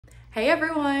Hey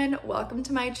everyone, welcome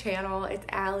to my channel. It's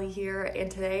Allie here, and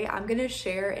today I'm gonna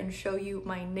share and show you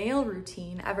my nail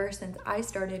routine ever since I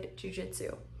started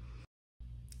jujitsu.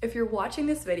 If you're watching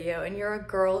this video and you're a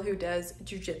girl who does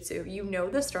jujitsu, you know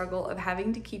the struggle of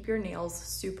having to keep your nails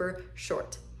super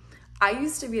short. I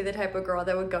used to be the type of girl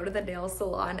that would go to the nail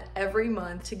salon every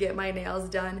month to get my nails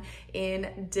done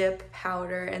in dip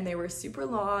powder, and they were super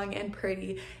long and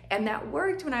pretty, and that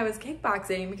worked when I was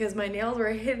kickboxing because my nails were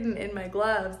hidden in my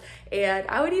gloves, and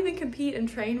I would even compete and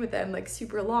train with them like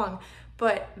super long.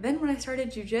 But then when I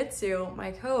started jujitsu,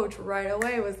 my coach right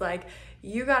away was like,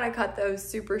 you gotta cut those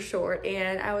super short,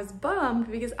 and I was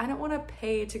bummed because I don't want to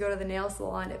pay to go to the nail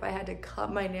salon if I had to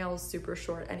cut my nails super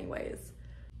short anyways.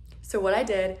 So what I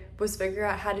did was figure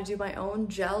out how to do my own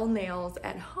gel nails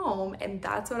at home, and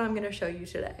that's what I'm gonna show you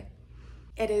today.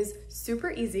 It is super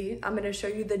easy. I'm gonna show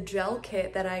you the gel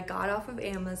kit that I got off of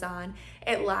Amazon.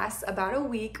 It lasts about a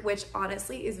week, which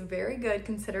honestly is very good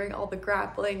considering all the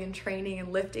grappling and training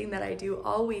and lifting that I do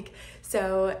all week.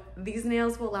 So these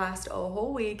nails will last a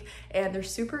whole week, and they're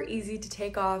super easy to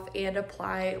take off and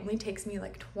apply. It only takes me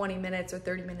like 20 minutes or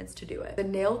 30 minutes to do it. The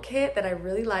nail kit that I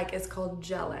really like is called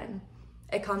Gelin.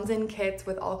 It comes in kits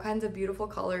with all kinds of beautiful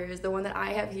colors. The one that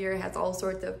I have here has all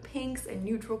sorts of pinks and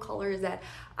neutral colors that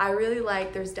I really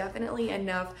like. There's definitely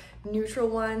enough neutral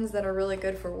ones that are really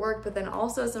good for work, but then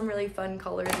also some really fun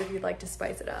colors if you'd like to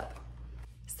spice it up.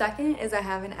 Second is I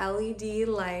have an LED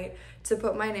light to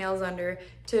put my nails under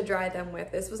to dry them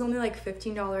with. This was only like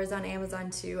 $15 on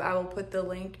Amazon too. I will put the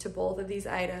link to both of these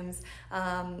items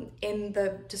in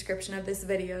the description of this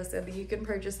video so that you can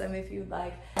purchase them if you'd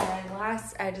like. And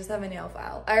last, I just have a nail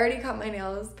file. I already cut my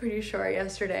nails pretty short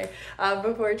yesterday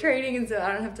before training, and so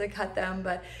I don't have to cut them,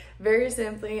 but very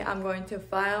simply, I'm going to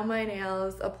file my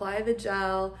nails, apply the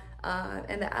gel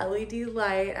and the LED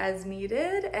light as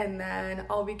needed, and then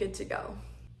I'll be good to go.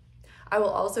 I will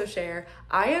also share,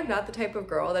 I am not the type of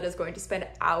girl that is going to spend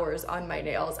hours on my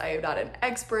nails. I am not an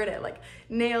expert at like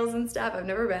nails and stuff. I've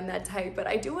never been that type, but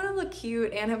I do want to look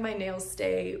cute and have my nails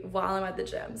stay while I'm at the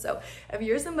gym. So if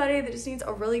you're somebody that just needs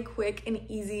a really quick and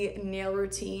easy nail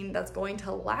routine that's going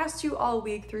to last you all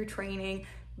week through training,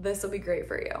 this will be great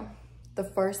for you. The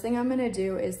first thing I'm gonna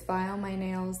do is file my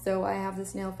nails. So I have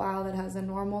this nail file that has a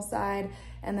normal side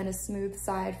and then a smooth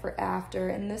side for after.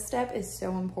 And this step is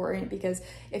so important because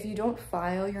if you don't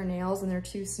file your nails and they're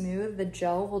too smooth, the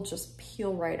gel will just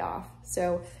peel right off.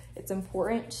 So it's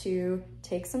important to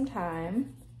take some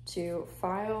time to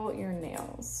file your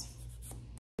nails.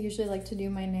 I usually like to do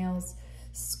my nails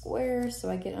square,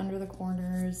 so I get under the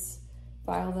corners,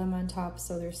 file them on top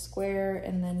so they're square,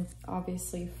 and then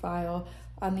obviously file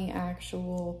on the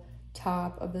actual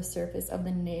top of the surface of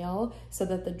the nail so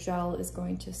that the gel is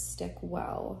going to stick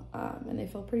well. And they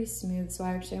feel pretty smooth, so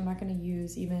I'm not gonna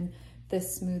use even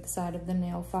this smooth side of the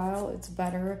nail file. It's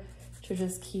better to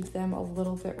just keep them a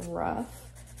little bit rough,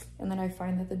 and then I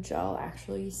find that the gel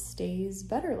actually stays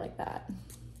better like that.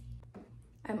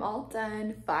 I'm all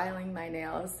done filing my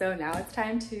nails, so now it's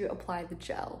time to apply the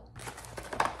gel.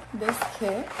 This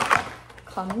kit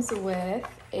comes with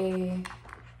a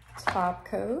top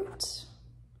coat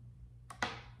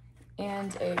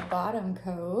and a bottom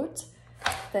coat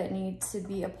that need to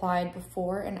be applied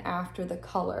before and after the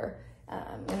color.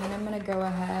 And then I'm gonna go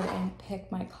ahead and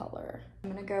pick my color. I'm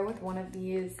gonna go with one of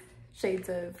these shades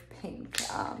of pink.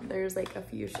 There's like a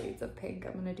few shades of pink.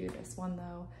 I'm gonna do this one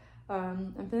though.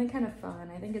 I'm feeling kind of fun.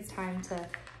 I think it's time to,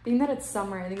 being that it's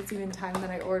summer, I think it's even time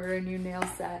that I order a new nail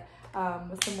set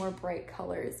with some more bright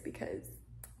colors because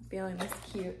I'm feeling this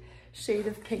cute shade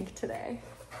of pink today.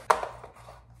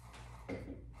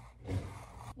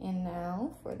 And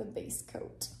now for the base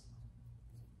coat.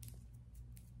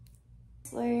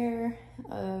 Layer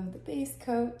of the base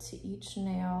coat to each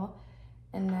nail,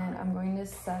 and then I'm going to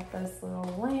set this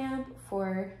little lamp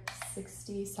for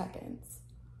 60 seconds.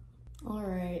 All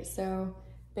right, so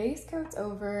base coat's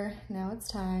over. Now it's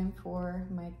time for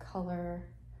my color.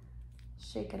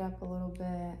 Shake it up a little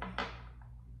bit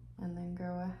and then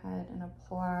go ahead and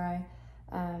apply.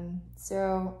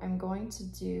 So I'm going to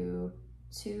do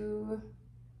 2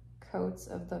 coats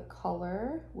of the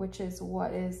color, which is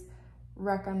what is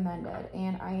recommended.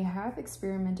 And I have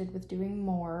experimented with doing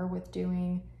more, with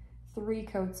doing 3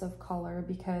 coats of color,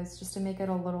 because just to make it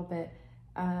a little bit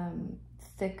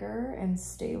thicker and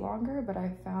stay longer, but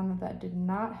I found that that did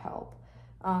not help.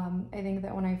 I think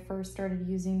that when I first started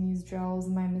using these gels,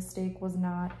 my mistake was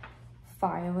not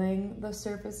filing the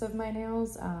surface of my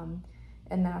nails,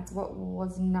 and that's what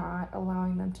was not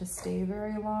allowing them to stay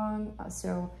very long.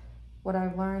 So what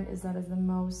I've learned is that is the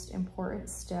most important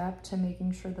step to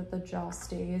making sure that the gel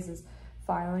stays is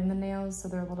filing the nails so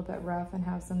they're a little bit rough and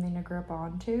have something to grip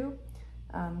onto.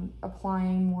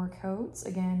 Applying more coats,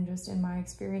 again, just in my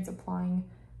experience, applying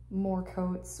more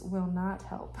coats will not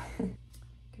help.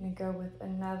 Gonna go with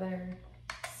another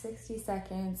 60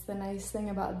 seconds. The nice thing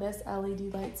about this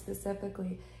LED light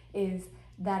specifically is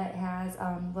that it has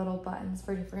little buttons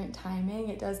for different timing.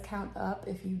 It does count up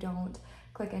if you don't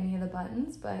click any of the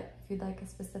buttons, but if you'd like a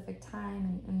specific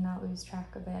time and not lose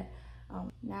track of it.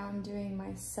 Now I'm doing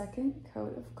my second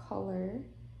coat of color.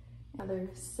 Another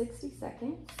 60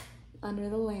 seconds under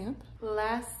the lamp.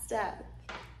 Last step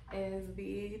is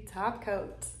the top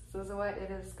coat. This is what it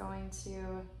is going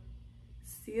to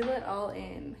seal it all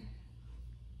in.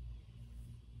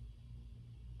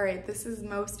 All right, this is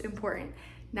most important.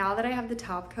 Now that I have the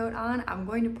top coat on, I'm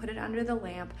going to put it under the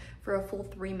lamp for a full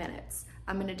 3 minutes.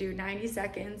 I'm gonna do 90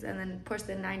 seconds and then push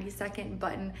the 90-second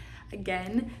button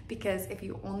again, because if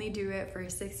you only do it for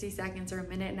 60 seconds or a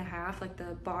minute and a half, like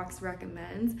the box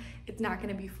recommends, it's not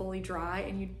gonna be fully dry,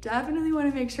 and you definitely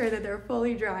wanna make sure that they're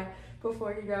fully dry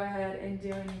before you go ahead and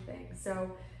do anything.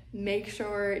 So make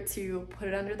sure to put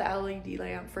it under the LED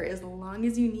lamp for as long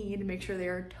as you need to make sure they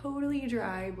are totally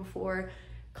dry before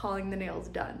calling the nails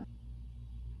done.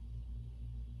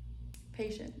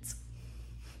 Patience.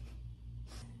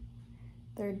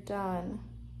 They're done.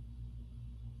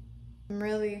 I'm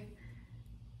really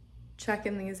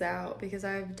checking these out because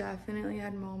I've definitely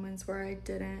had moments where I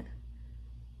didn't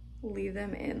leave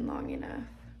them in long enough,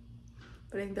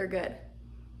 but I think they're good.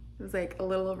 It was like a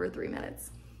little over 3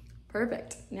 minutes.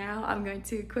 Perfect. Now I'm going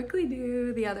to quickly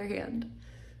do the other hand.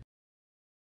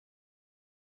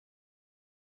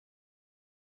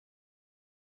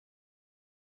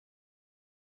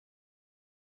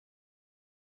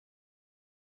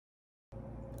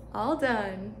 All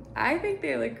done. I think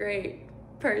they look great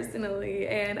personally,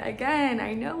 and again,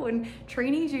 I know when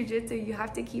training jiu-jitsu you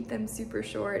have to keep them super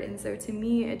short, and so to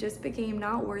me it just became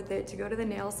not worth it to go to the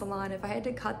nail salon if I had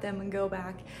to cut them and go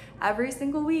back every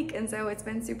single week. And so it's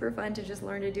been super fun to just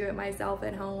learn to do it myself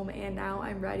at home, and now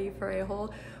I'm ready for a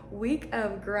whole week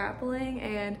of grappling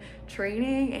and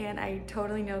training, and I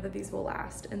totally know that these will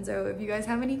last. And so if you guys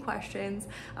have any questions,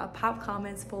 pop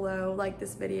comments below, like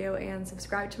this video, and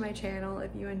subscribe to my channel if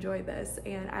you enjoyed this,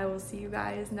 and I will see you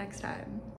guys next time.